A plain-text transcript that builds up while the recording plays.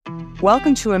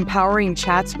Welcome to Empowering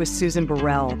Chats with Susan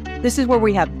Burrell. This is where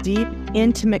we have deep,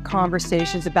 intimate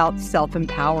conversations about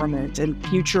self-empowerment and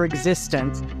future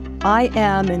existence. I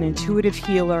am an intuitive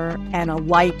healer and a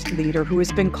light leader who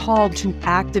has been called to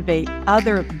activate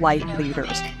other light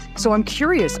leaders. So I'm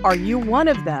curious, are you one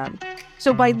of them?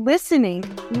 So by listening,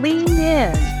 lean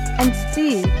in and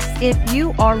see if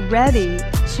you are ready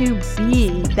to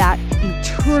be that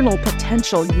eternal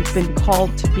potential you've been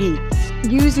called to be.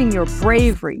 Using your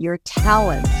bravery, your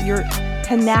talents, your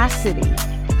tenacity,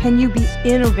 can you be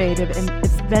innovative and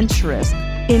adventurous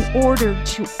in order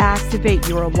to activate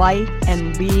your light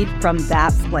and lead from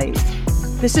that place?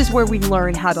 This is where we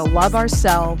learn how to love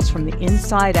ourselves from the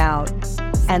inside out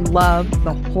and love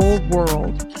the whole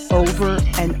world over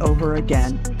and over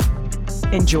again.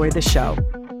 Enjoy the show.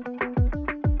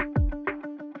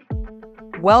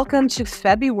 Welcome to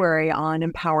February on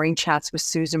Empowering Chats with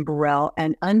Susan Burrell.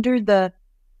 And under the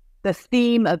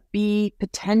theme of Be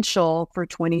Potential for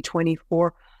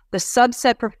 2024, the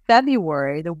subset for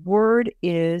February, the word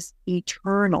is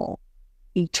eternal.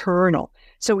 Eternal.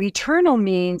 So eternal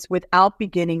means without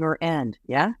beginning or end.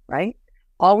 Yeah, right?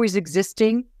 Always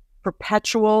existing,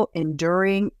 perpetual,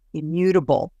 enduring,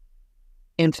 immutable,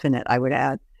 infinite, I would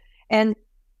add. And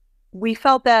we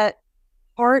felt that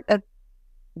part of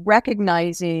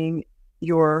recognizing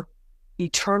your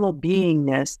eternal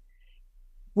beingness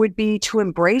would be to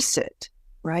embrace it,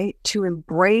 right? To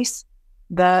embrace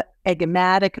the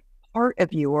enigmatic part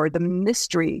of you or the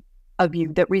mystery of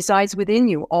you that resides within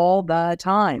you all the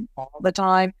time,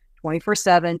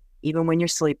 24/7, even when you're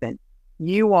sleeping.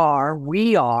 You are,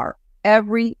 we are,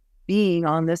 every being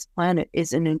on this planet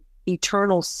is an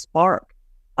eternal spark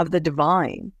of the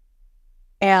divine.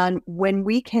 And when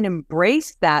we can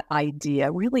embrace that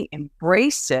idea, really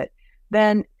embrace it,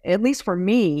 then, at least for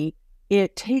me,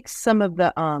 it takes some of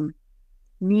the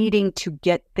needing to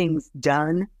get things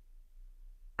done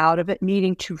out of it,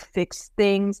 needing to fix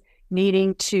things,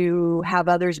 needing to have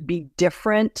others be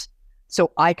different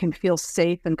so I can feel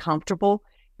safe and comfortable.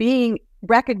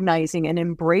 Recognizing and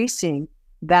embracing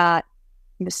that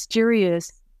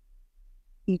mysterious,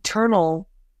 eternal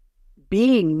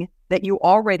being that you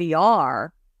already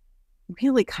are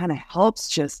really kind of helps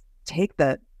just take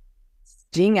the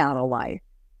sting out of life.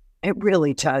 It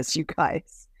really does, you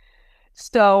guys.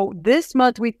 So this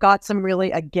month we've got some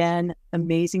really, again,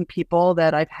 amazing people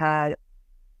that I've had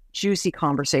juicy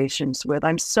conversations with.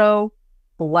 I'm so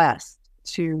blessed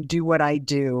to do what I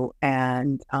do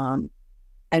and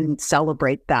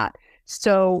celebrate that.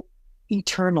 So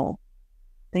eternal,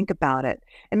 think about it.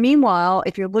 And meanwhile,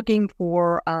 if you're looking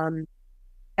for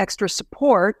extra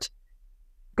support,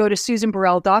 go to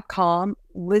susanburrell.com,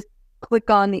 click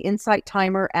on the Insight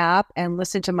Timer app and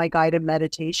listen to my guided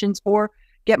meditations, or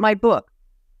get my book,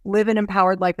 Live an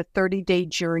Empowered Life, a 30-Day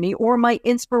Journey, or my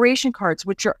inspiration cards,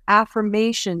 which are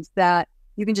affirmations that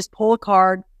you can just pull a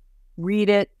card, read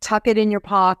it, tuck it in your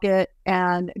pocket,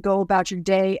 and go about your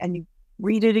day, and you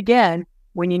read it again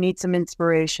when you need some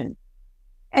inspiration.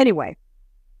 Anyway,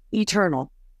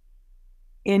 eternal.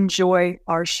 Enjoy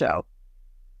our show.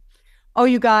 Oh,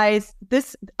 you guys,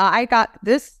 I got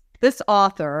this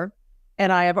author,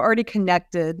 and I have already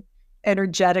connected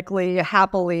energetically,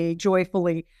 happily,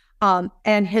 joyfully.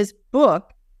 And his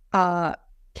book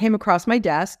came across my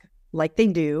desk, like they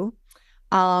do.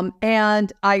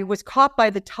 And I was caught by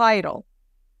the title.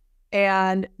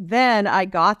 And then I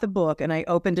got the book and I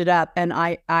opened it up, and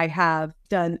I have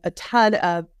done a ton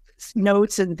of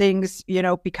notes and things,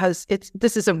 because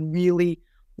this is a really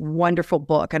wonderful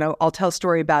book, and I'll tell a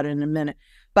story about it in a minute.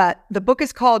 But the book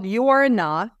is called You Are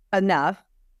Enough As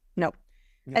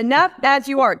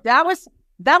You Are. That was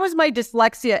my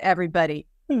dyslexia, everybody.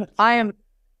 I am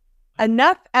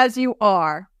Enough As You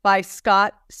Are by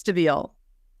Scott Stabile,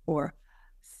 or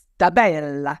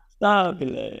Stabile.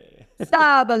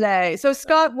 Stabile. So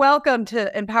Scott, welcome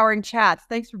to Empowering Chats.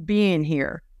 Thanks for being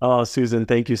here. Oh, Susan,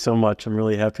 thank you so much. I'm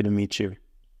really happy to meet you.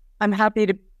 I'm happy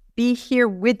to be here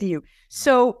with you.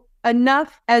 So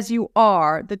Enough As You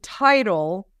Are, the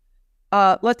title,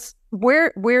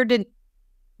 where did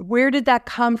that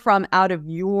come from out of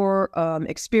your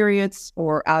experience,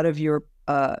 or out of your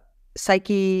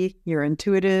psyche, your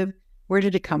intuitive? Where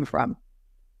did it come from?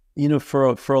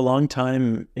 For a long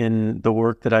time in the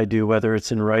work that I do, whether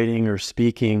it's in writing or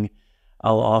speaking,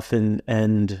 I'll often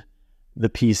end the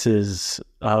pieces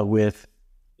with,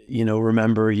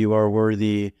 remember, you are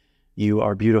worthy, you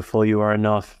are beautiful, you are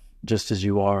enough just as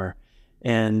you are.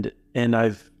 And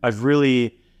I've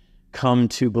really come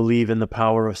to believe in the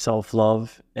power of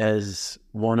self-love as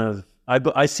one of,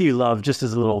 I see love just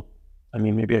as a little,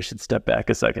 maybe I should step back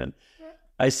a second.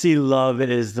 I see love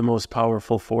as the most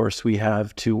powerful force we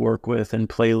have to work with and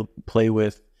play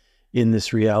with in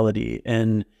this reality.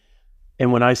 And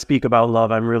when I speak about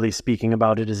love, I'm really speaking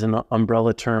about it as an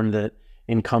umbrella term that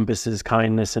encompasses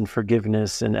kindness and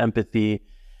forgiveness and empathy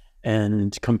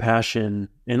and compassion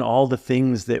and all the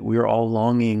things that we're all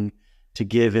longing to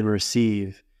give and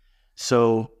receive.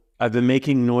 So I've been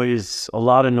making a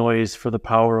lot of noise for the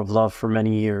power of love for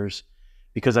many years,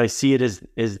 because I see it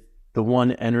as the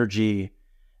one energy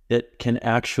that can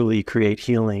actually create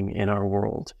healing in our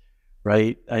world.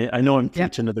 Right? I know I'm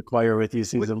preaching to the choir with you,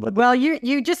 Susan. But well,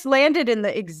 you just landed in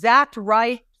the exact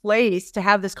right place to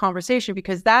have this conversation,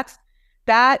 because that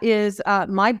is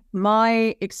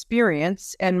my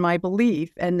experience and my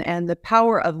belief, and the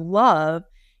power of love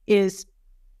is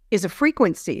a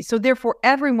frequency. So therefore,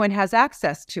 everyone has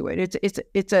access to it.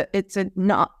 It's a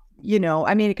not,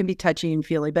 I mean, it can be touchy and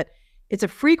feely, but it's a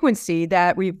frequency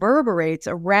that reverberates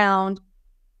around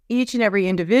each and every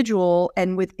individual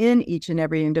and within each and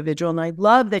every individual. And I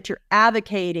love that you're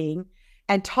advocating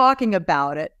and talking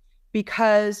about it,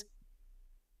 because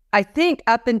I think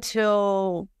up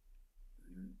until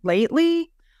lately,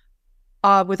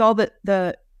 with all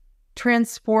the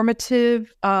transformative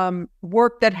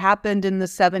work that happened in the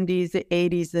 70s, the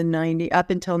 80s, the 90s, up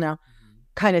until now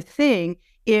kind of thing,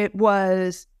 it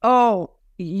was,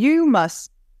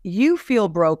 you feel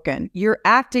broken. You're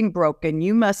acting broken.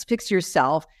 You must fix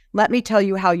yourself. Let me tell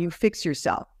you how you fix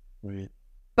yourself. Right.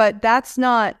 But that's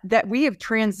not that. We have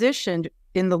transitioned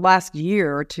in the last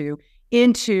year or two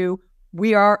into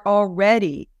we are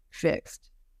already fixed.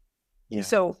 Yeah.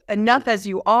 So enough as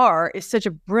you are is such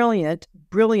a brilliant,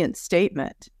 brilliant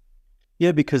statement.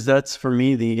 Yeah, because that's, for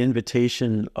me, the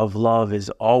invitation of love is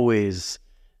always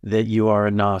that you are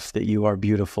enough, that you are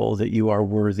beautiful, that you are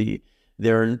worthy.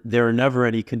 There are never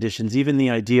any conditions. Even the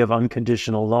idea of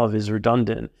unconditional love is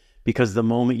redundant, because the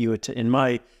moment you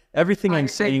everything I'm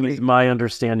saying is my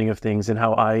understanding of things and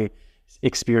how I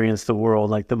experience the world.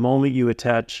 Like, the moment you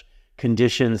attach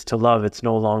conditions to love, it's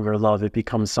no longer love. It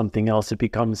becomes something else. It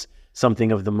becomes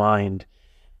something of the mind.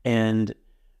 And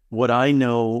what I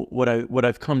know, what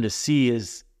I've come to see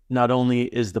is not only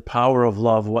is the power of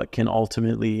love what can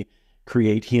ultimately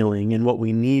create healing and what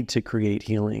we need to create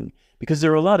healing, because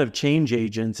there are a lot of change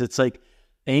agents. It's like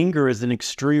anger is an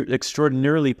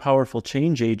extraordinarily powerful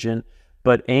change agent,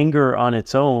 but anger on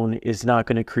its own is not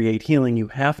going to create healing. You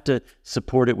have to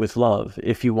support it with love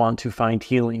if you want to find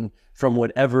healing from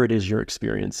whatever it is you're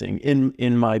experiencing,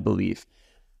 in my belief.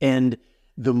 And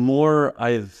the longer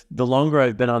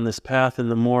I've been on this path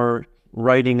and the more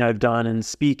writing I've done and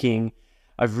speaking,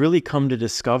 I've really come to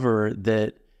discover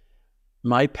that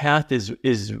my path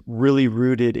is really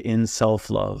rooted in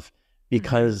self-love.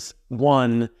 Because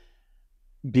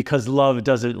because love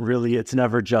it's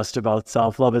never just about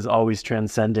self. Love is always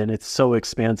transcendent. It's so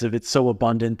expansive. It's so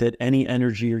abundant that any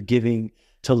energy you're giving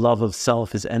to love of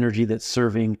self is energy that's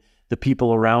serving the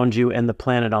people around you and the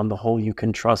planet on the whole. You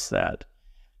can trust that.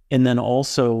 And then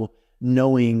also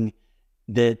knowing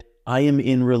that I am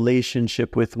in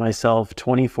relationship with myself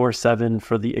 24/7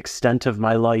 for the extent of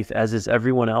my life, as is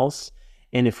everyone else.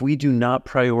 And if we do not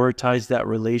prioritize that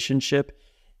relationship,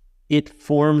 it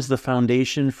forms the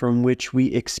foundation from which we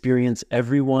experience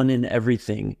everyone and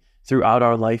everything throughout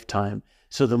our lifetime.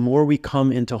 So the more we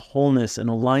come into wholeness and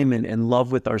alignment and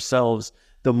love with ourselves,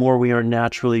 the more we are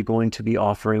naturally going to be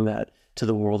offering that to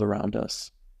the world around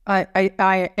us.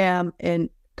 I am in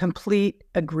complete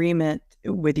agreement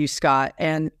with you, Scott.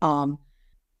 And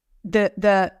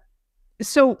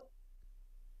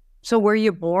so were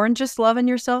you born just loving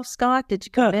yourself, Scott? Did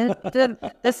you come into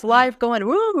this life going,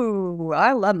 "Ooh,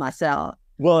 I love myself"?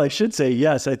 Well, I should say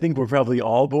yes. I think we're probably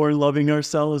all born loving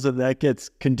ourselves, and that gets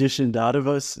conditioned out of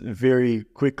us very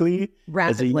quickly,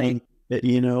 rapidly.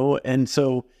 And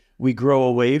so we grow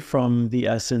away from the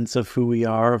essence of who we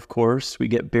are. Of course, we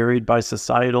get buried by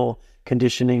societal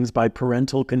conditionings, by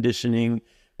parental conditioning,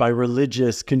 by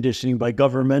religious conditioning, by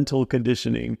governmental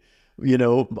conditioning.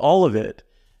 All of it.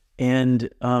 And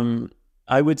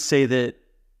I would say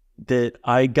that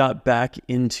I got back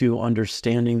into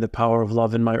understanding the power of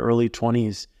love in my early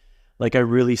 20s. Like, I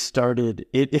really started,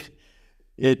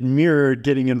 it mirrored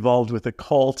getting involved with a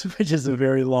cult, which is a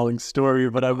very long story,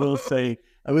 but I will say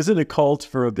I was in a cult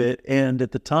for a bit. And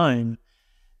at the time,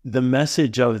 the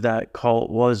message of that cult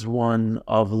was one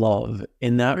of love.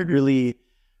 And that really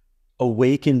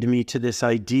awakened me to this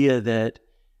idea that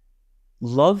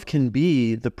love can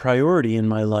be the priority in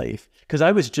my life. Because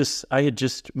I had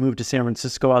just moved to San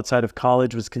Francisco outside of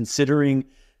college, was considering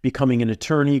becoming an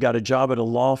attorney, got a job at a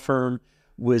law firm,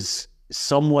 was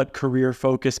somewhat career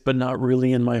focused, but not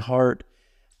really in my heart.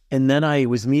 And then I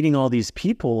was meeting all these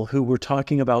people who were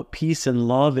talking about peace and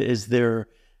love as their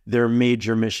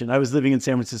major mission. I was living in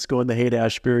San Francisco in the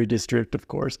Haight-Ashbury district, of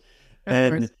course.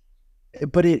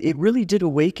 But it really did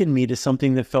awaken me to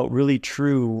something that felt really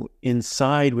true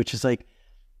inside, which is like,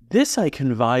 this I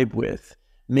can vibe with,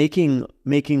 making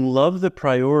love the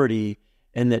priority,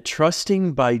 and that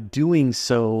trusting by doing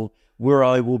so where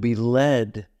I will be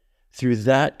led through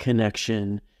that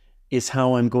connection is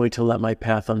how I'm going to let my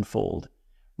path unfold,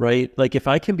 right? Like if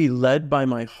I can be led by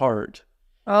my heart.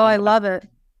 Oh, I love it.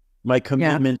 My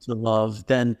commitment to love,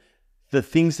 then the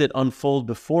things that unfold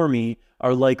before me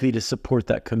are likely to support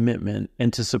that commitment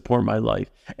and to support my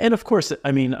life. And of course,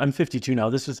 I mean, I'm 52 now.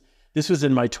 This was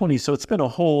in my 20s. So it's been a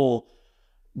whole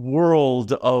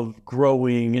world of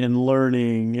growing and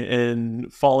learning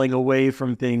and falling away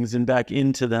from things and back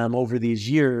into them over these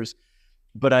years.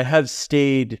 But I have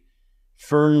stayed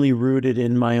firmly rooted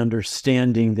in my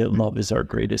understanding that love is our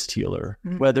greatest healer.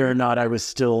 Whether or not I was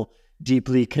still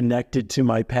deeply connected to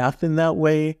my path in that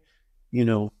way, you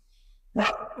know.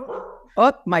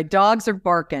 Oh, my dogs are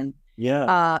barking.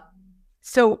 Yeah.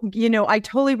 So, you know, I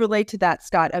totally relate to that,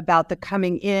 Scott, about the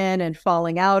coming in and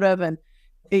falling out of, and,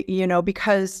 you know,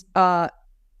 because I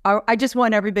just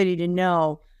want everybody to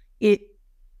know it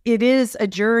is a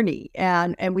journey.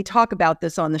 And we talk about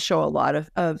this on the show a lot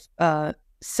of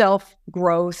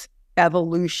self-growth,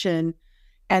 evolution,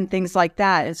 and things like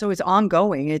that. And so it's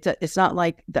ongoing. It's not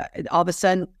like all of a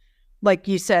sudden, like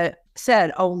you said,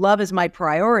 oh, love is my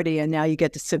priority. And now you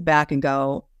get to sit back and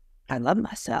go, I love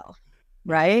myself,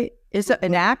 right? It's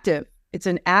an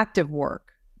active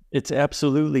work. It's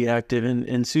absolutely active.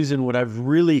 And Susan, what I've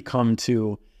really come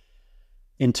to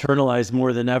internalize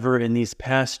more than ever in these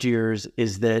past years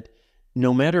is that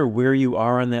no matter where you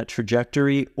are on that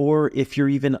trajectory, or if you're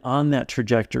even on that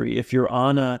trajectory, if you're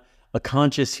on a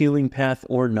conscious healing path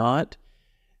or not,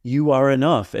 you are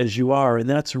enough as you are. And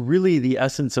that's really the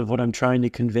essence of what I'm trying to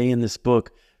convey in this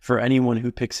book for anyone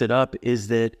who picks it up, is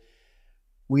that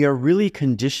we are really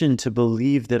conditioned to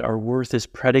believe that our worth is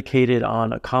predicated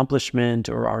on accomplishment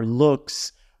or our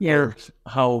looks, or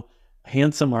how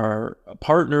handsome our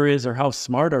partner is, or how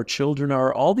smart our children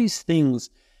are, all these things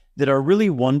that are really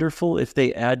wonderful if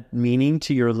they add meaning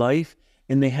to your life,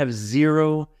 and they have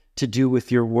zero to do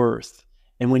with your worth.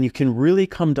 And when you can really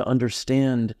come to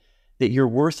understand that your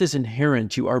worth is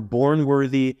inherent, you are born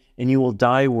worthy and you will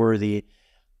die worthy,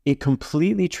 it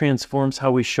completely transforms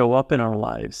how we show up in our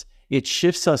lives. It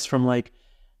shifts us from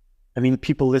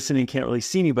people listening can't really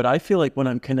see me, but I feel like when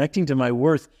I'm connecting to my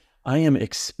worth, I am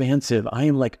expansive. I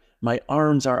am like, my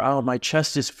arms are out, my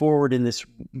chest is forward in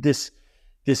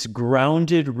this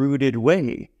grounded, rooted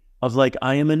way of like,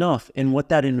 I am enough. And what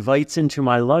that invites into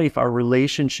my life are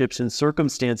relationships and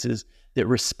circumstances that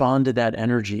respond to that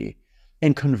energy.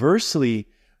 And conversely,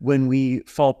 when we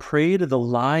fall prey to the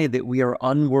lie that we are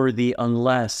unworthy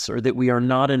unless, or that we are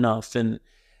not enough, and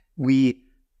we,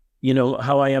 you know,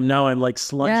 how I am now, I'm like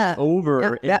slunched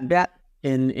over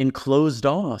and closed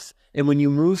off. And when you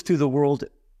move through the world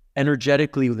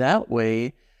energetically that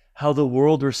way, how the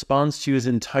world responds to you is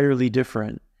entirely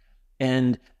different.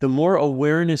 And the more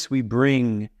awareness we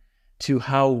bring to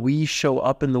how we show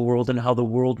up in the world and how the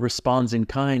world responds in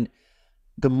kind,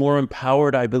 the more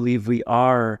empowered I believe we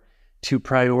are to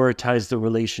prioritize the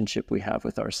relationship we have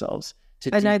with ourselves.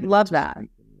 And I love that.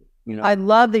 You know, I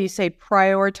love that you say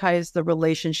prioritize the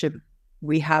relationship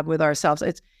we have with ourselves.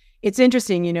 It's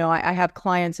interesting, you know, I have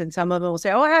clients and some of them will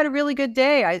say, oh, I had a really good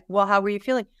day. Well, how were you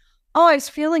feeling? Oh, I was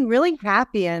feeling really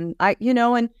happy. And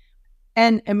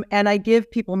and I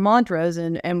give people mantras,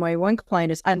 and my one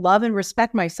client is, I love and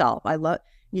respect myself. I love,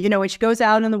 you know, when she goes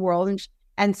out in the world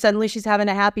and suddenly she's having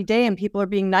a happy day and people are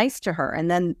being nice to her. And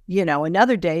then, you know,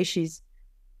 another day she's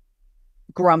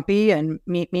grumpy and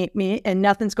me, and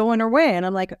nothing's going her way. And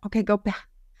I'm like, okay, go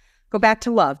back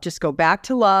to love. Just go back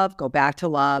to love. Go back to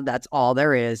love. That's all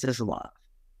there is love.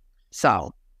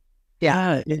 So,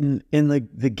 yeah. And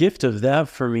the gift of that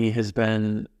for me has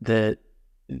been that,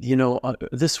 you know,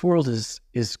 this world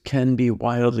can be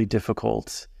wildly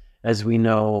difficult, as we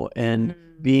know, and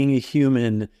being a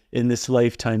human in this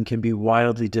lifetime can be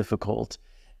wildly difficult.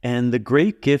 And the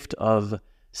great gift of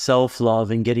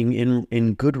self-love and getting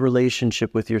in good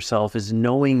relationship with yourself is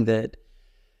knowing that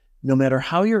no matter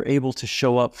how you're able to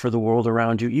show up for the world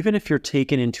around you, even if you're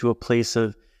taken into a place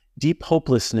of deep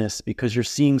hopelessness because you're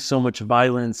seeing so much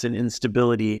violence and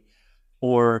instability,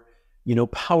 or, you know,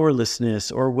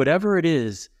 powerlessness, or whatever it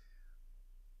is,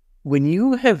 when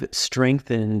you have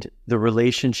strengthened the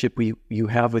relationship you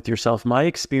have with yourself, my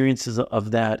experiences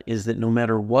of that is that no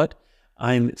matter what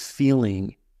I'm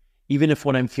feeling, even if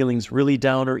what I'm feeling is really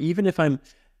down, or even if I'm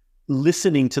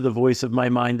listening to the voice of my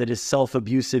mind that is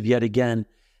self-abusive yet again,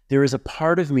 there is a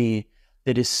part of me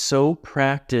that is so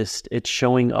practiced at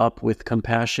showing up with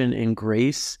compassion and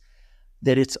grace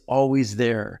that it's always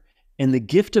there. And the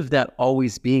gift of that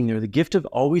always being there, the gift of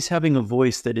always having a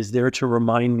voice that is there to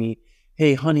remind me,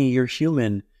 hey, honey, you're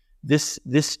human. This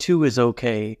too is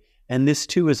okay. And this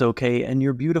too is okay. And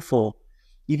you're beautiful.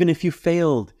 Even if you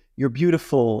failed, you're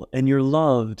beautiful and you're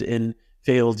loved and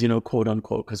failed, quote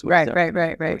unquote.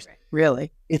 Right.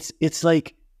 Really. It's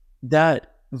like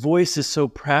that voice is so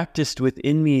practiced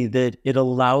within me that it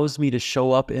allows me to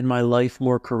show up in my life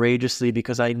more courageously,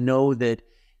 because I know that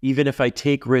even if I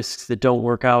take risks that don't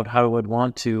work out how I would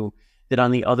want to, that on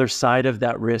the other side of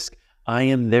that risk, I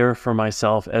am there for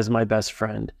myself as my best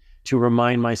friend to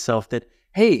remind myself that,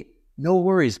 hey, no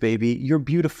worries, baby. You're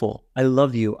beautiful. I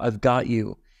love you. I've got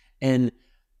you. And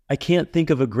I can't think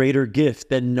of a greater gift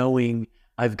than knowing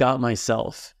I've got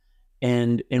myself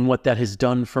and what that has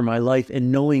done for my life,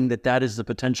 and knowing that that is the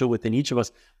potential within each of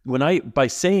us. By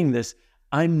saying this,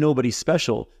 I'm nobody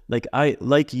special.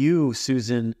 Like you,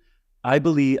 Susan,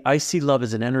 I see love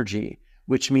as an energy,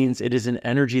 which means it is an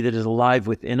energy that is alive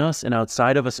within us and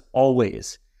outside of us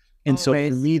always. And so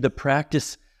for me, the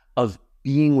practice of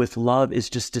being with love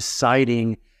is just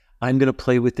deciding, I'm going to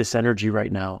play with this energy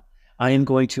right now. I am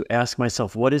going to ask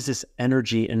myself, what is this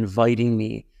energy inviting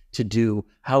me to do?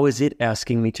 How is it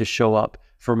asking me to show up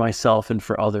for myself and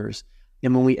for others?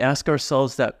 And when we ask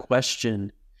ourselves that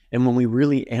question, and when we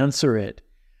really answer it,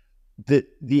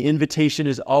 the invitation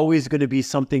is always going to be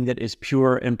something that is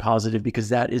pure and positive, because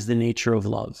that is the nature of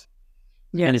love.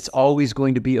 Yes. And it's always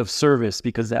going to be of service,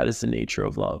 because that is the nature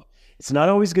of love. It's not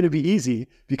always going to be easy,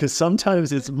 because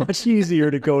sometimes it's much easier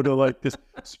to go to like this,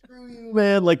 screw you,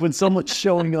 man, like when someone's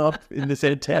showing up in this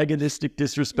antagonistic,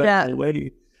 disrespectful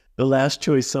way. The last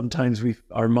choice sometimes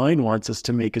our mind wants us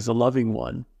to make is a loving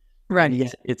one. Right. And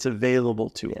yet it's available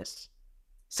to us.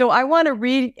 So I want to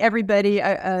read everybody,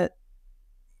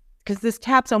 because this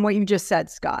taps on what you just said,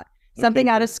 Scott. Something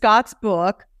out of Scott's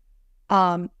book.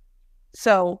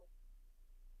 So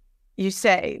you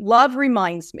say, love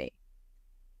reminds me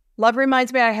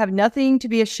I have nothing to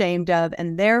be ashamed of,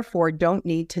 and therefore don't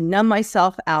need to numb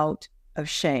myself out of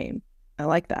shame. I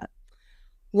like that.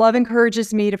 Love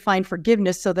encourages me to find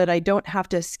forgiveness so that I don't have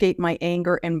to escape my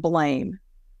anger and blame.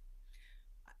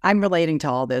 I'm relating to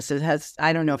all this.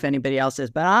 I don't know if anybody else is,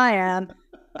 but I am.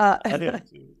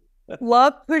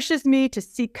 Love pushes me to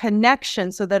seek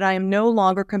connection so that I am no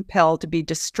longer compelled to be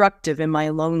destructive in my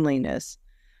loneliness.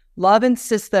 Love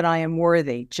insists that I am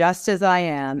worthy just as I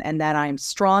am, and that I am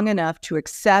strong enough to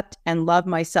accept and love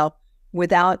myself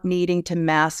without needing to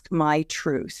mask my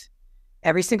truth.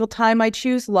 Every single time I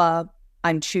choose love,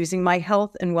 I'm choosing my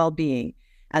health and well-being.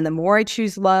 And the more I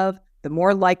choose love, the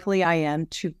more likely I am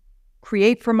to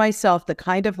create for myself the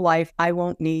kind of life I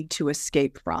won't need to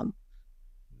escape from.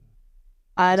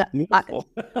 And that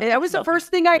was the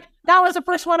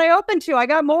first one I opened to. I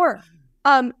got more.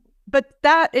 But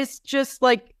that is just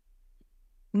like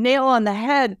nail on the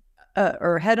head,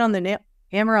 or head on the nail,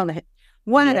 hammer on the head,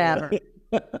 whatever.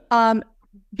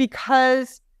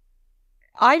 Because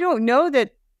I don't know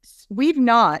that we've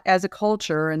not, as a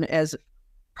culture and as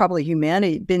probably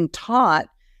humanity, been taught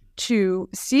to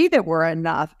see that we're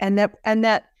enough, and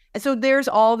so there's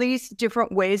all these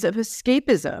different ways of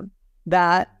escapism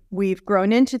that we've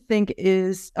grown into think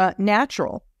is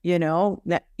natural,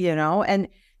 and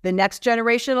the next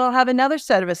generation will have another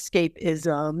set of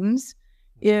escapisms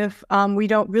if we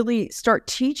don't really start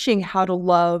teaching how to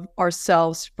love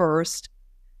ourselves first,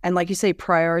 and like you say,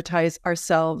 prioritize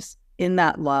ourselves in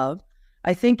that love.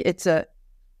 I think it's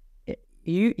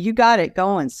you got it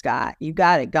going, Scott. You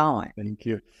got it going. Thank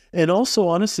you. And also,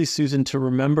 honestly, Susan, to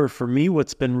remember, for me,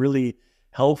 what's been really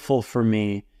helpful for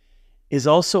me is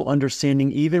also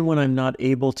understanding, even when I'm not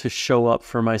able to show up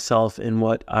for myself in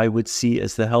what I would see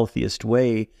as the healthiest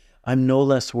way, I'm no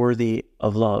less worthy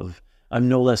of love. I'm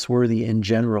no less worthy in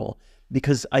general.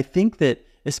 Because I think that,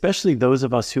 especially those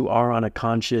of us who are on a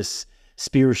conscious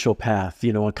spiritual path,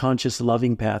 a conscious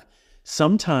loving path,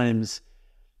 sometimes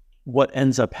what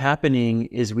ends up happening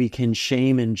is we can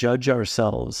shame and judge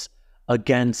ourselves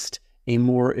against a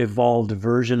more evolved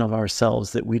version of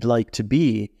ourselves that we'd like to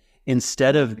be,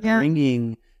 instead of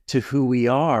bringing to who we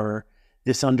are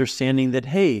this understanding that,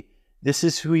 hey, this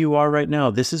is who you are right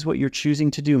now. This is what you're choosing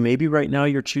to do. Maybe right now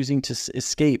you're choosing to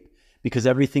escape because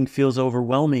everything feels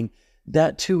overwhelming.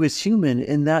 That too is human,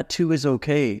 and that too is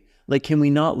okay. Like, can we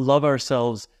not love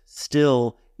ourselves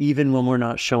still, even when we're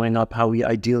not showing up how we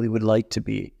ideally would like to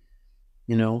be?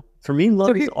 For me,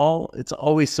 love is it's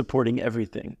always supporting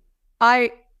everything.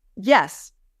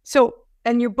 Yes. So,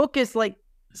 and your book is like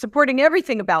supporting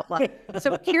everything about love.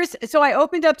 So I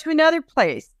opened up to another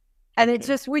place, and it's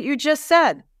just what you just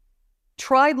said.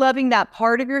 Try loving that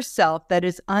part of yourself that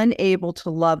is unable to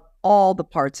love all the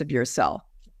parts of yourself.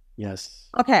 Yes.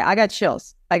 Okay, I got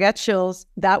chills.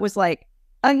 That was like,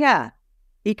 oh yeah,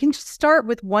 you can just start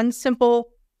with one simple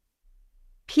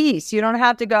piece. You don't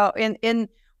have to go in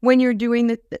when you're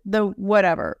doing the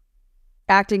whatever,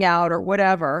 acting out or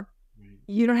whatever.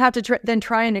 You don't have to then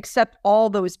try and accept all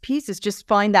those pieces. Just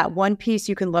find that one piece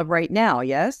you can love right now.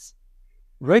 Yes?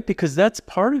 Right, because that's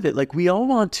part of it. Like we all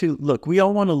want to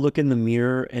look in the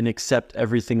mirror and accept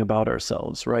everything about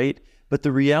ourselves, right? But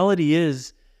the reality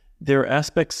is there are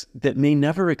aspects that may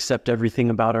never accept everything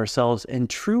about ourselves, and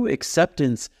true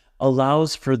acceptance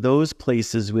allows for those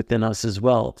places within us as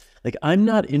well. Like I'm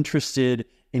not interested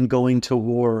in going to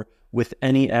war with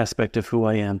any aspect of who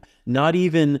I am, not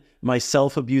even my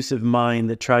self-abusive mind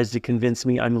that tries to convince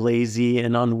me I'm lazy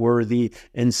and unworthy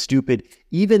and stupid.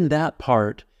 Even that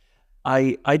part,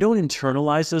 I don't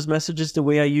internalize those messages the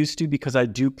way I used to because I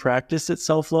do practice at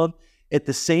self-love. At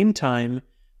the same time,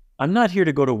 I'm not here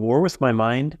to go to war with my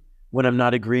mind when I'm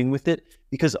not agreeing with it,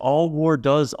 because all war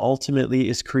does ultimately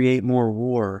is create more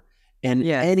war. And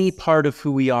any part of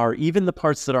who we are, even the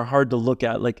parts that are hard to look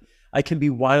at, like I can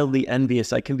be wildly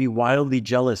envious, I can be wildly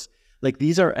jealous. Like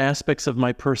these are aspects of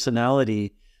my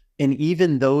personality. And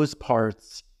even those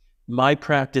parts, my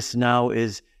practice now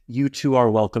is you two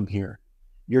are welcome here.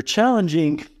 You're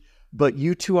challenging, but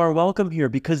you two are welcome here,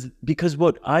 because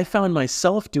what I found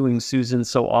myself doing, Susan,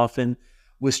 so often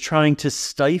was trying to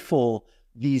stifle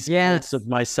these parts of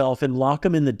myself and lock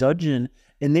them in the dungeon,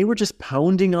 and they were just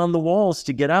pounding on the walls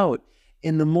to get out.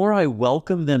 And the more I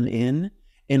welcome them in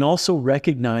and also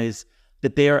recognize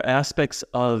that they are aspects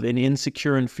of an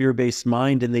insecure and fear-based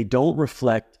mind, and they don't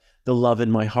reflect the love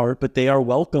in my heart, but they are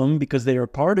welcome because they are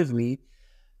part of me,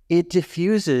 it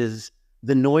diffuses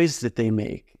the noise that they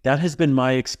make. That has been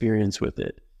my experience with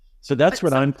it. So that's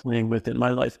what I'm playing with in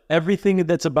my life. Everything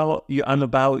that's about you,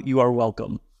 you are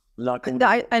welcome. And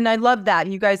I love that,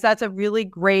 you guys. That's a really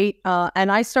great,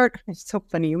 it's so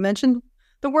funny you mentioned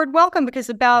the word welcome, because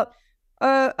about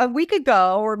a week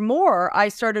ago or more, I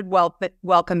started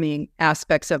welcoming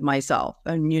aspects of myself,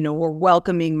 and, or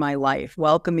welcoming my life,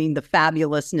 welcoming the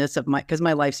fabulousness of because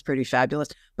my life's pretty fabulous,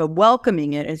 but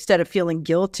welcoming it instead of feeling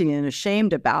guilty and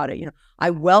ashamed about it. I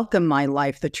welcome my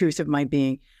life, the truth of my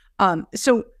being.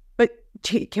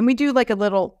 Can we do like a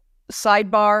little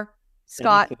sidebar,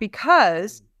 Scott?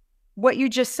 Because what you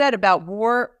just said about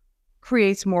war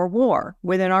creates more war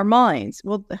within our minds.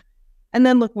 Well, and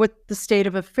then look what the state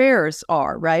of affairs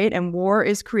are, right? And war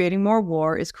is creating more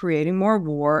war,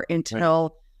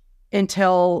 until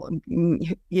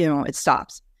it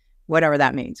stops, whatever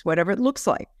that means, whatever it looks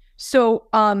like. So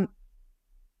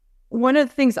one of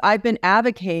the things I've been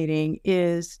advocating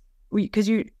is, because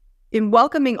in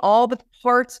welcoming all the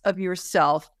parts of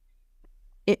yourself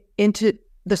into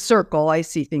the circle, I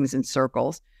see things in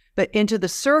circles, but into the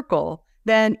circle,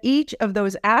 then each of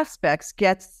those aspects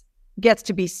gets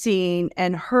to be seen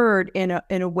and heard in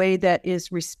a way that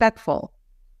is respectful.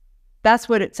 That's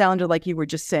what it sounded like you were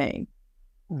just saying.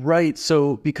 Right.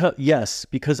 So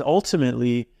because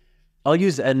ultimately, I'll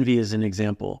use envy as an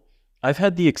example. I've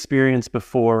had the experience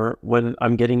before when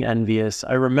I'm getting envious.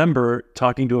 I remember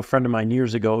talking to a friend of mine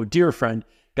years ago, dear friend,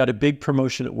 got a big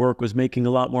promotion at work, was making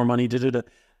a lot more money.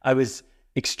 I was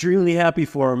extremely happy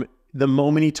for him the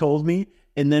moment he told me.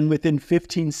 And then within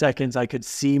 15 seconds, I could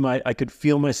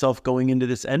feel myself going into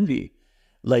this envy.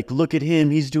 Like, look at him,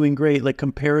 he's doing great, like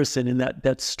comparison in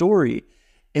that story.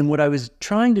 And what I was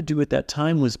trying to do at that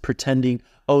time was pretending,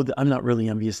 I'm not really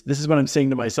envious. This is what I'm saying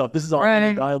to myself. This is all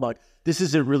right. Dialogue. This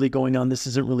isn't really going on. This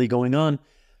isn't really going on.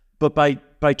 But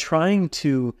by trying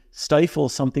to stifle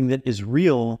something that is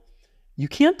real, you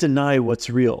can't deny what's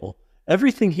real.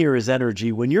 Everything here is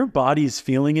energy. When your body's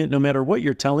feeling it, no matter what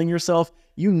you're telling yourself,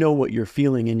 you know what you're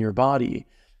feeling in your body.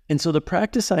 And so the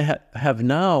practice I have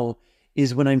now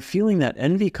is when I'm feeling that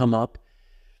envy come up,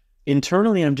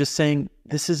 internally I'm just saying,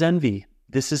 this is envy.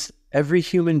 This is every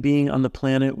human being on the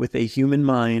planet with a human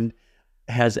mind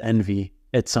has envy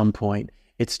at some point.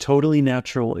 It's totally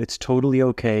natural. It's totally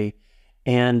okay.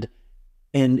 And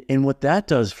what that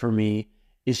does for me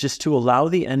is just to allow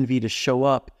the envy to show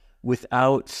up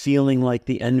without feeling like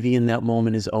the envy in that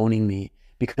moment is owning me,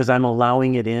 because I'm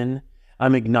allowing it in.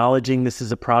 I'm acknowledging this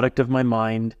is a product of my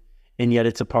mind, and yet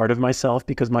it's a part of myself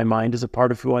because my mind is a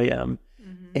part of who I am.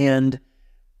 Mm-hmm.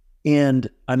 And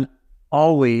I'm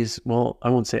always, well, I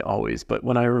won't say always, but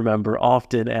when I remember,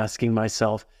 often asking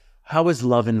myself, how is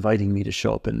love inviting me to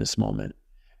show up in this moment?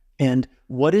 And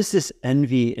what is this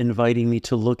envy inviting me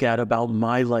to look at about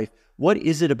my life? what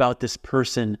is it about this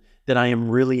person that I am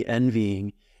really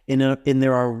envying? And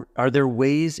are there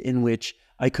ways in which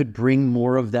I could bring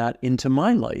more of that into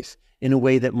my life in a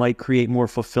way that might create more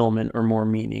fulfillment or more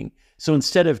meaning? So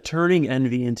instead of turning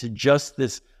envy into just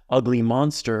this ugly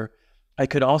monster, I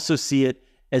could also see it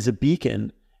as a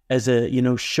beacon, as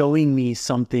showing me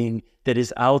something that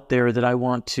is out there that I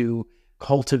want to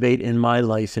cultivate in my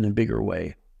life in a bigger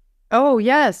way. Oh,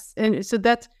 yes. And so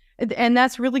that's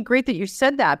really great that you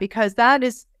said that, because that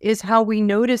is how we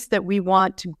notice that we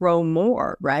want to grow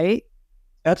more, right?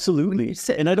 Absolutely.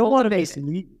 And I don't want to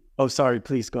mislead. Oh, sorry,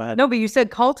 please go ahead. No, but you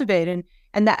said cultivate,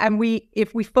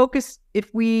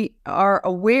 if we are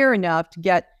aware enough to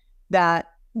get that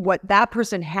what that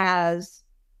person has,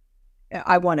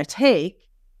 I want to take,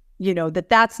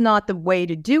 that's not the way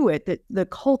to do it, that the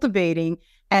cultivating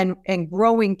and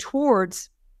growing towards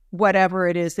whatever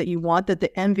it is that you want, that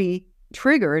the envy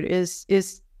triggered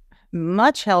is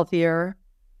much healthier,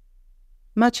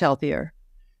 much healthier.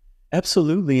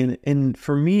 Absolutely. And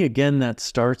for me, again, that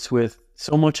starts with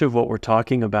so much of what we're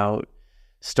talking about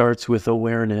starts with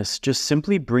awareness, just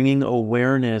simply bringing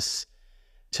awareness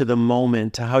to the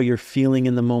moment, to how you're feeling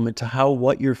in the moment, to how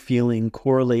what you're feeling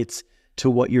correlates to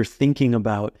what you're thinking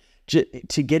about,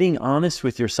 to getting honest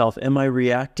with yourself. Am I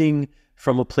reacting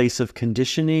from a place of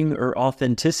conditioning or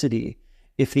authenticity?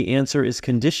 If the answer is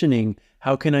conditioning,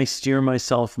 how can I steer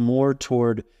myself more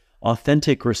toward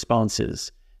authentic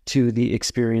responses to the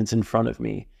experience in front of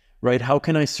me, right? How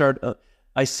can I start?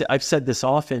 I've said this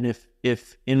often,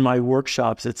 if in my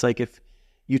workshops, it's like, if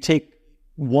you take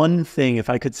one thing, if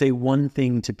I could say one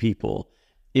thing to people,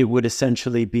 it would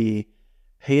essentially be,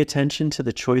 pay attention to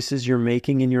the choices you're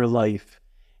making in your life.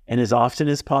 And as often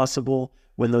as possible,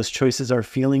 when those choices are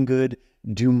feeling good,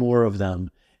 do more of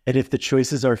them. And if the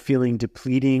choices are feeling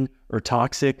depleting or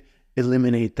toxic,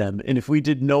 eliminate them. And if we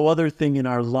did no other thing in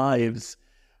our lives,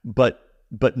 but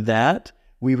that,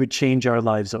 we would change our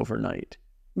lives overnight.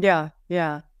 Yeah,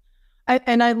 yeah.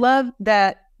 And I love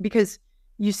that, because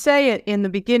you say it in the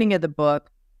beginning of the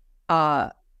book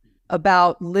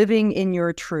about living in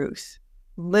your truth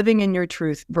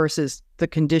versus the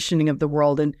conditioning of the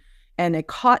world. And it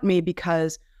caught me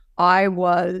because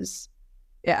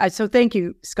so thank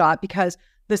you, Scott, because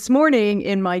this morning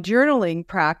in my journaling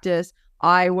practice,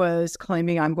 I was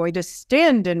claiming I'm going to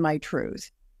stand in my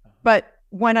truth. But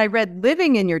when I read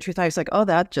Living in Your Truth, I was like, oh,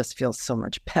 that just feels so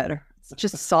much better. It's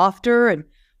just softer and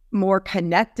more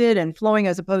connected and flowing,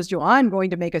 as opposed to I'm going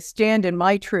to make a stand in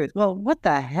my truth. Well, what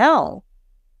the hell,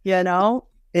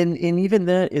 And even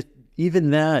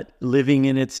that, living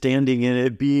in it, standing in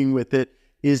it, being with it,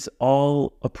 is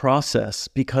all a process.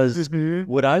 Because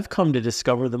what I've come to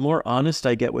discover, the more honest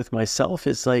I get with myself,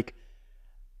 is like,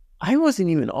 I'm not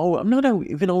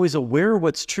even always aware of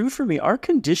what's true for me. Our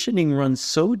conditioning runs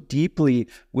so deeply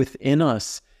within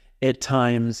us at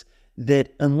times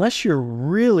that unless you're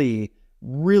really,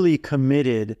 really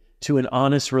committed to an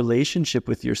honest relationship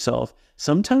with yourself,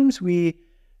 sometimes we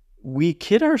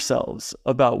kid ourselves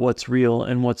about what's real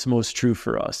and what's most true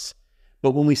for us.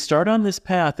 But when we start on this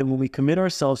path, and when we commit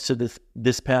ourselves to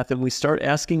this path, and we start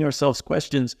asking ourselves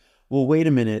questions, well, wait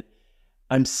a minute,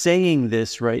 I'm saying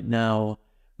this right now,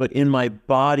 but in my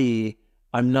body,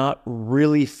 I'm not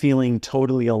really feeling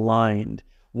totally aligned.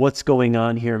 What's going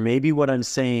on here? Maybe what I'm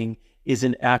saying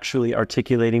isn't actually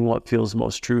articulating what feels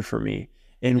most true for me.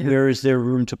 And where is there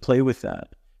room to play with that?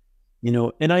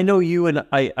 And I know you, and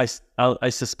I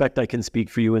suspect I can speak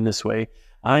for you in this way.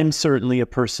 I'm certainly a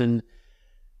person,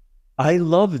 I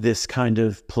love this kind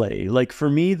of play. Like,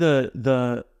 for me,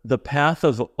 the path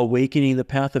of awakening, the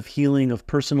path of healing, of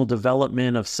personal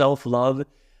development, of self-love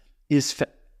is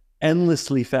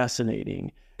endlessly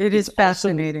fascinating. It is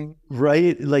fascinating, also,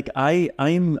 right? Like,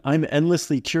 I'm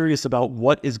endlessly curious about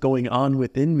what is going on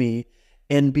within me,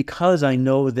 and because I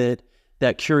know that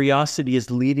curiosity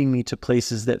is leading me to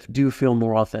places that do feel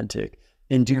more authentic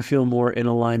and do feel more in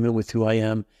alignment with who I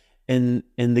am, and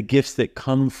the gifts that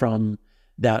come from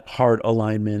that heart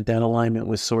alignment, that alignment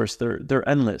with source, they're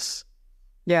endless.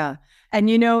 Yeah. And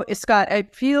Scott,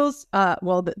 it feels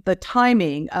the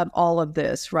timing of all of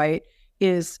this, right,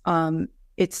 is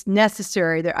it's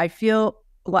necessary. That I feel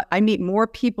like I meet more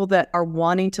people that are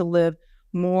wanting to live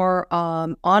more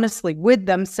honestly with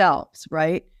themselves,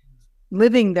 right?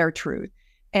 Living their truth,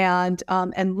 and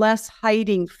less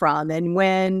hiding from. And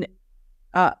when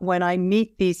I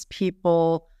meet these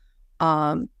people,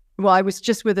 I was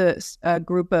just with a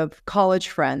group of college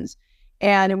friends,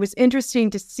 and it was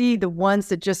interesting to see the ones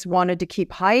that just wanted to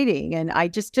keep hiding. And I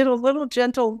just did a little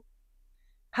gentle,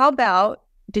 how about,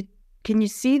 can you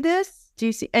see this? Do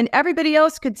you see? And everybody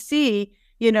else could see,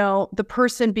 the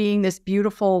person being this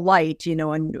beautiful light,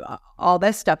 and all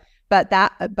this stuff. But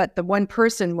the one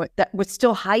person that was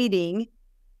still hiding,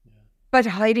 but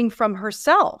hiding from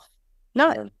herself,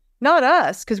 not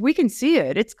us, because we can see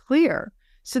it. It's clear.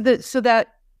 So that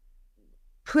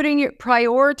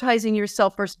prioritizing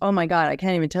yourself first. Oh my God, I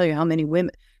can't even tell you how many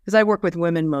women, because I work with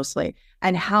women mostly,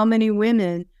 and how many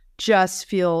women just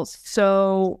feel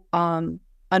so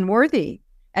unworthy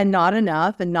and not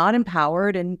enough and not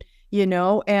empowered, and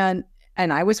and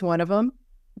I was one of them.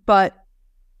 But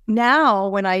now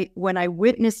when I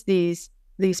witness these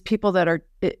people that are,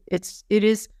 it's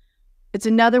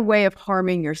another way of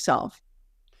harming yourself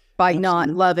by not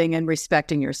loving and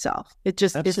respecting yourself. It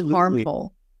just is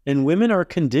harmful. And women are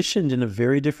conditioned in a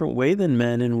very different way than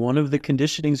men. And one of the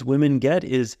conditionings women get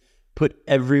is put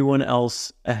everyone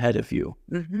else ahead of you.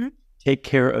 Mm-hmm. Take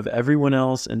care of everyone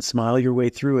else and smile your way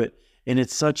through it. And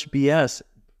it's such BS.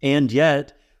 And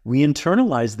yet we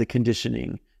internalize the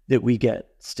conditioning that we get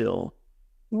still.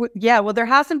 Yeah, well, there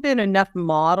hasn't been enough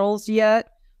models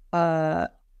yet of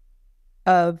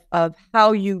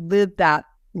how you live that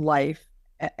life,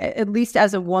 at least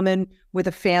as a woman with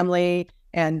a family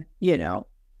and,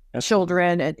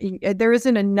 children. And there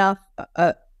isn't enough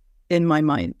in my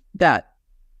mind that,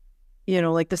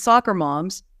 like the soccer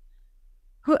moms,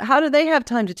 how do they have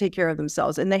time to take care of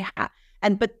themselves? And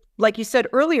but like you said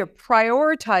earlier,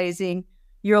 prioritizing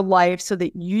your life so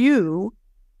that you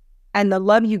and the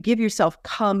love you give yourself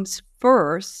comes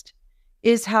first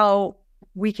is how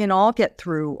we can all get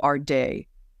through our day.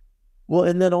 Well,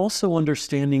 and then also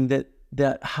understanding that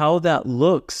how that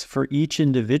looks for each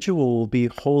individual will be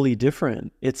wholly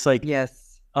different. It's like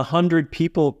 100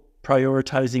 people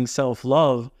prioritizing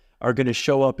self-love are going to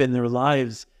show up in their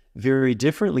lives very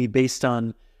differently based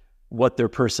on what their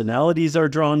personalities are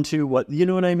drawn to, what, you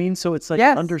know what I mean? So it's like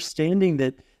understanding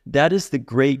that is the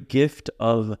great gift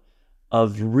of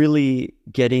really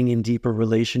getting in deeper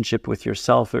relationship with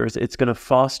yourself. It's going to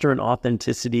foster an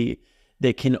authenticity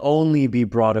that can only be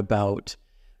brought about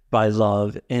by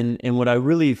love. And what I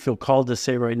really feel called to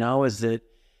say right now is that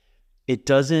it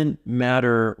doesn't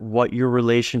matter what your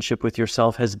relationship with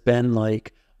yourself has been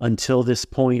like until this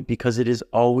point, because it is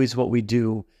always what we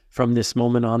do from this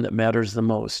moment on that matters the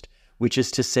most, which is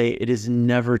to say it is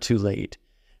never too late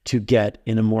to get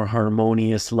in a more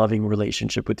harmonious, loving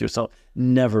relationship with yourself.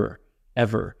 Never,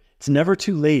 ever. It's never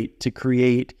too late to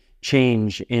create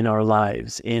change in our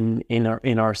lives, in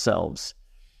ourselves.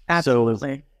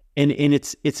 Absolutely. So, and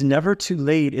it's never too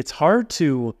late. It's hard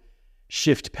to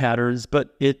shift patterns,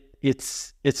 but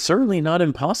it's certainly not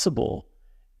impossible.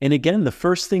 And again, the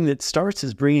first thing that starts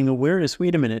is bringing awareness.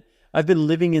 Wait a minute, I've been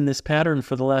living in this pattern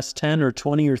for the last 10 or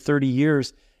 20 or 30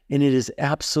 years, and it is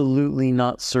absolutely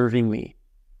not serving me.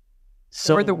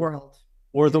 So, or the world.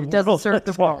 Or the world. It doesn't serve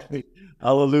the world.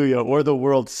 Hallelujah. Or the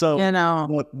world. So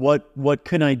what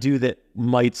can I do that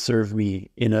might serve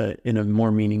me in a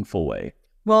more meaningful way?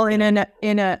 Well, in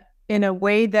a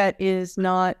way that is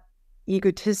not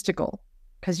egotistical,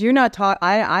 because you're not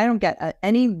I don't get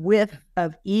any whiff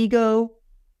of ego,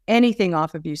 anything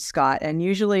off of you, Scott. And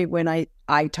usually when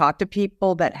I talk to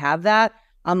people that have that,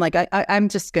 I'm like, I'm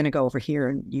just going to go over here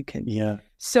and you can. Yeah.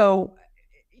 So,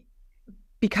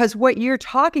 because what you're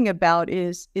talking about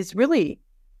is really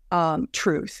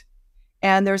truth.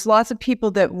 And there's lots of people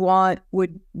that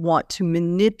would want to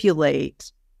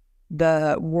manipulate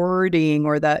the wording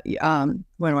or the,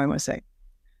 what do I want to say?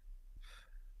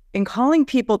 In calling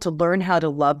people to learn how to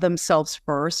love themselves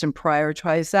first and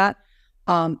prioritize that,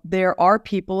 there are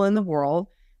people in the world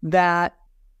that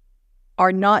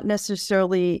are not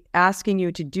necessarily asking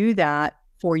you to do that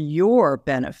for your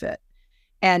benefit.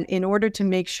 And in order to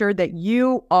make sure that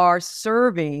you are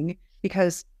serving,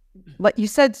 because like you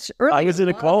said earlier, I was in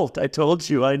a cult. I told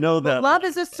you, I know that. Love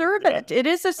is a servant. It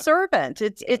is a servant.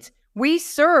 It's we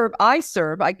serve, I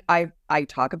serve, I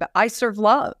talk about, I serve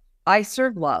love. I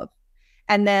serve love.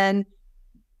 And then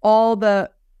all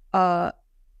the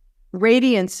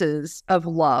radiances of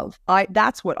love,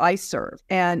 that's what I serve.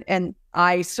 And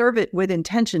I serve it with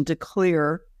intention to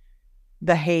clear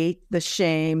the hate, the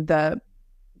shame, the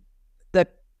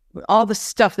all the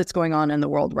stuff that's going on in the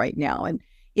world right now. And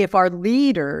if our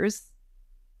leaders,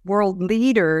 world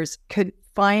leaders, could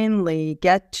finally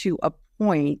get to a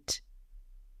point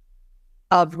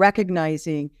of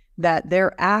recognizing that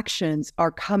their actions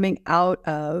are coming out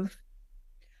of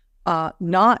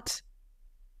not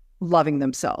loving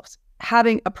themselves,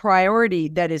 having a priority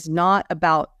that is not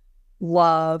about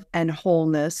love and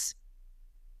wholeness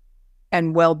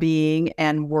and well-being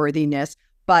and worthiness,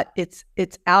 but it's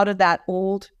out of that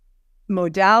old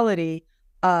modality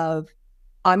of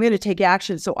I'm going to take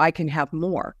action so I can have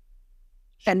more.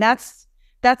 And that's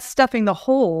stuffing the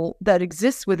hole that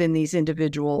exists within these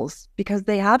individuals because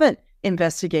they haven't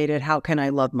investigated how can I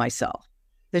love myself.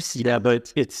 Yeah,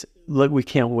 but it's look, we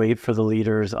can't wait for the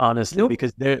leaders, honestly,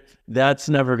 because that's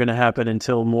never going to happen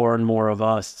until more and more of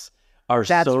us are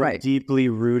deeply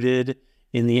rooted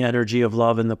in the energy of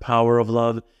love and the power of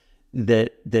love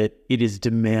that it is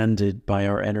demanded by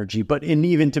our energy. But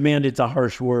even demanded, it's a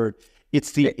harsh word.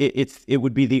 It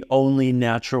would be the only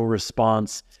natural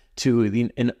response to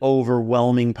an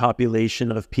overwhelming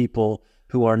population of people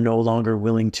who are no longer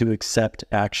willing to accept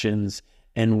actions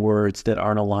and words that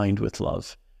aren't aligned with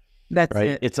love. That's right.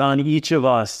 It. It's on each of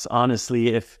us,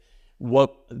 honestly.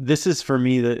 This is for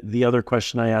me, the other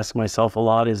question I ask myself a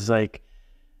lot is like,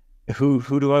 who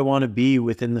do I want to be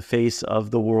within the face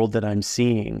of the world that I'm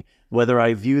seeing? Whether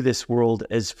I view this world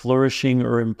as flourishing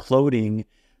or imploding,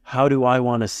 how do I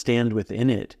want to stand within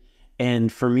it?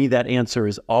 And for me, that answer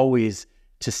is always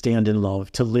to stand in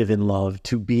love, to live in love,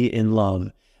 to be in love.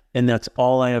 And that's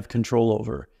all I have control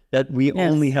over. That we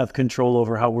only have control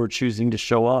over how we're choosing to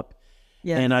show up.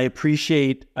 Yes. And I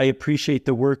appreciate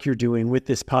the work you're doing with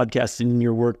this podcast and in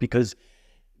your work because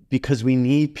we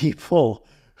need people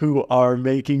who are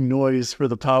making noise for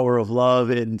the power of love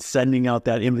and sending out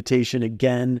that invitation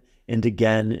again and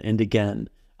again and again,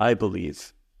 I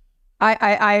believe.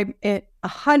 I'm in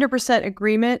 100%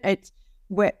 agreement.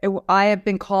 I have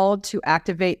been called to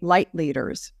activate light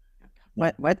leaders.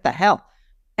 What the hell?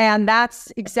 And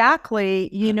that's exactly,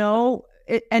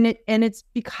 it's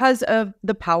because of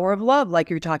the power of love, like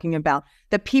you're talking about.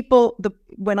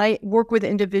 When I work with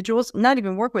individuals, not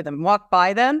even work with them, walk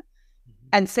by them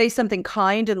and say something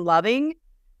kind and loving,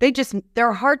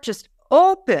 their heart just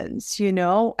opens,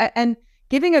 and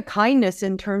giving a kindness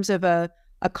in terms of a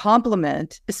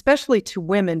compliment, especially to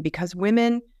women, because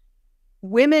women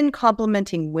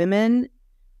complimenting women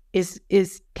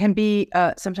can be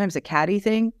sometimes a catty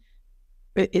thing.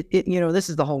 This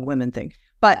is the whole women thing.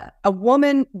 But a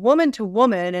woman to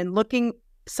woman, and looking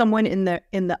someone in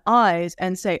the eyes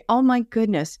and say, "Oh my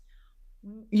goodness,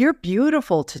 you're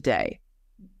beautiful today."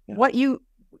 Yeah.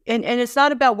 And it's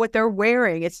not about what they're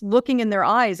wearing. It's looking in their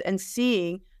eyes and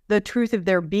seeing the truth of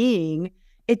their being.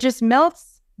 It just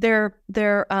melts their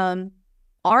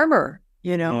armor,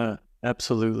 Yeah,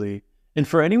 absolutely. And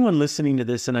for anyone listening to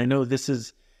this, and I know this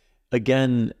is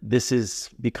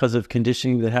because of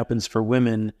conditioning that happens for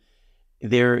women,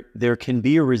 there can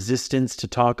be a resistance to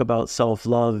talk about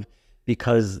self-love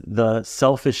because the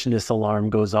selfishness alarm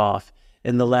goes off.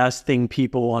 And the last thing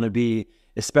people want to be,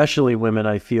 especially women,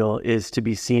 I feel, is to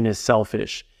be seen as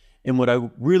selfish. And what I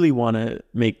really want to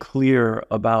make clear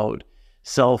about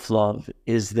self-love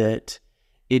is that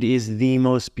it is the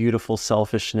most beautiful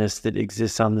selfishness that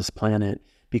exists on this planet,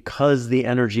 because the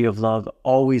energy of love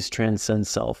always transcends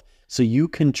self. So you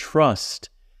can trust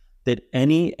that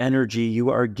any energy you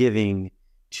are giving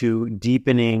to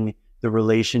deepening the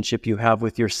relationship you have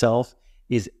with yourself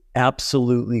is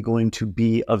absolutely going to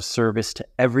be of service to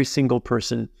every single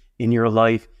person in your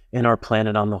life and our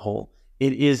planet on the whole.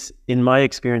 It is, in my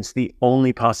experience, the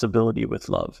only possibility with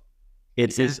love.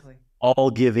 It is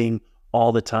all giving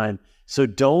all the time. So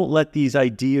don't let these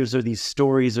ideas or these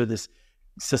stories or this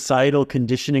societal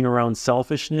conditioning around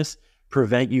selfishness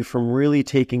prevent you from really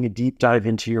taking a deep dive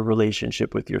into your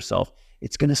relationship with yourself.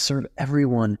 It's going to serve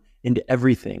everyone and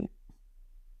everything.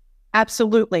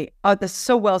 Absolutely. That's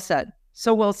so well said.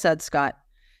 So well said, Scott.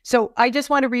 So I just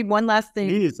want to read one last thing.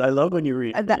 Please, I love when you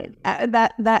read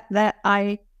that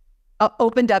I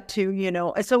opened up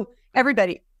to. So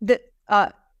everybody,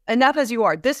 Enough As You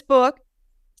Are. This book,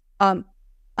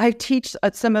 I teach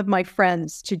some of my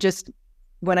friends to just,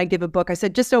 when I give a book, I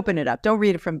said, just open it up. Don't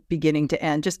read it from beginning to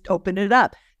end. Just open it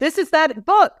up. This is that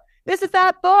book. This is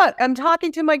that book. I'm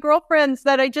talking to my girlfriends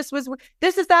that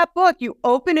this is that book. You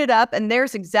open it up and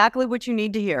there's exactly what you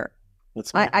need to hear.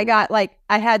 I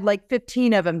had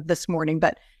 15 of them this morning,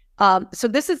 but so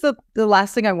this is the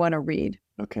last thing I want to read.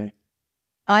 Okay.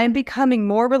 I am becoming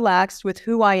more relaxed with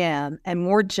who I am and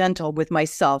more gentle with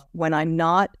myself when I'm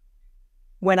not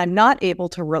able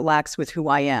to relax with who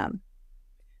I am.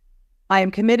 I am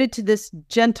committed to this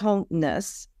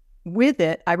gentleness. With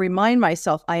it, I remind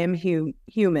myself I am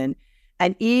human,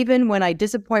 and even when I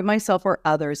disappoint myself or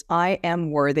others, I am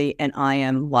worthy and I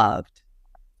am loved.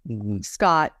 Mm-hmm.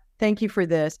 Scott, thank you for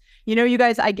this. You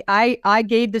guys, I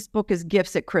gave this book as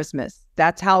gifts at Christmas.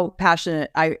 That's how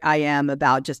passionate I am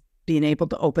about just being able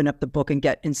to open up the book and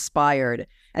get inspired.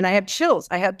 And I have chills.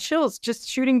 Just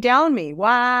shooting down me.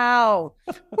 Wow.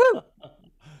 Woo.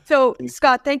 So,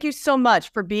 Scott, thank you so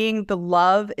much for being the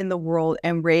love in the world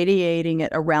and radiating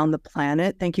it around the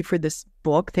planet. Thank you for this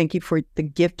book. Thank you for the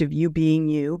gift of you being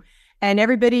you. And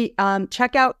everybody,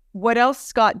 check out what else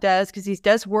Scott does, because he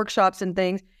does workshops and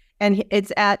things. And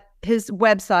it's at his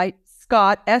website,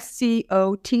 Scott,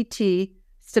 SCOTT,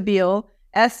 Stabile,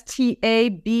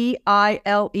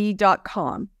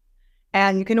 STABILE.com.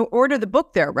 And you can order the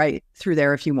book there, right through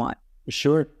there if you want.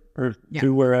 Sure. Or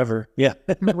through wherever. Yeah.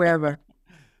 Wherever.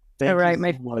 Thank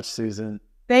you so much, Susan.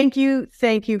 Thank you.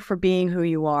 Thank you for being who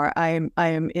you are. I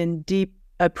am in deep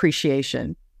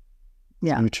appreciation.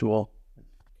 Yeah. Mutual.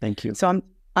 Thank you. So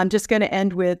I'm just going to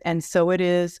end with, and so it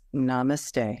is,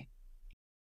 namaste.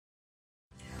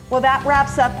 Well, that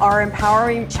wraps up our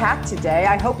empowering chat today.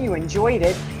 I hope you enjoyed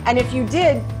it. And if you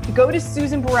did, go to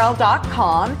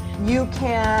SusanBurrell.com. You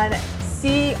can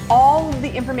see all of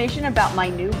the information about my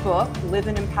new book, Live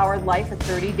an Empowered Life, a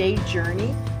 30-Day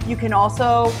Journey. You can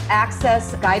also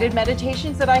access guided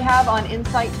meditations that I have on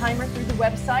Insight Timer through the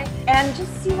website, and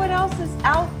just see what else is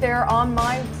out there on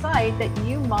my site that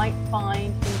you might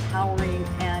find empowering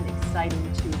and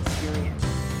exciting to experience.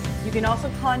 You can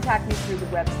also contact me through the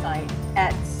website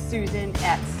at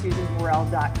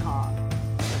susan@susanburrell.com.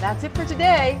 So that's it for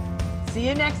today. See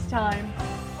you next time.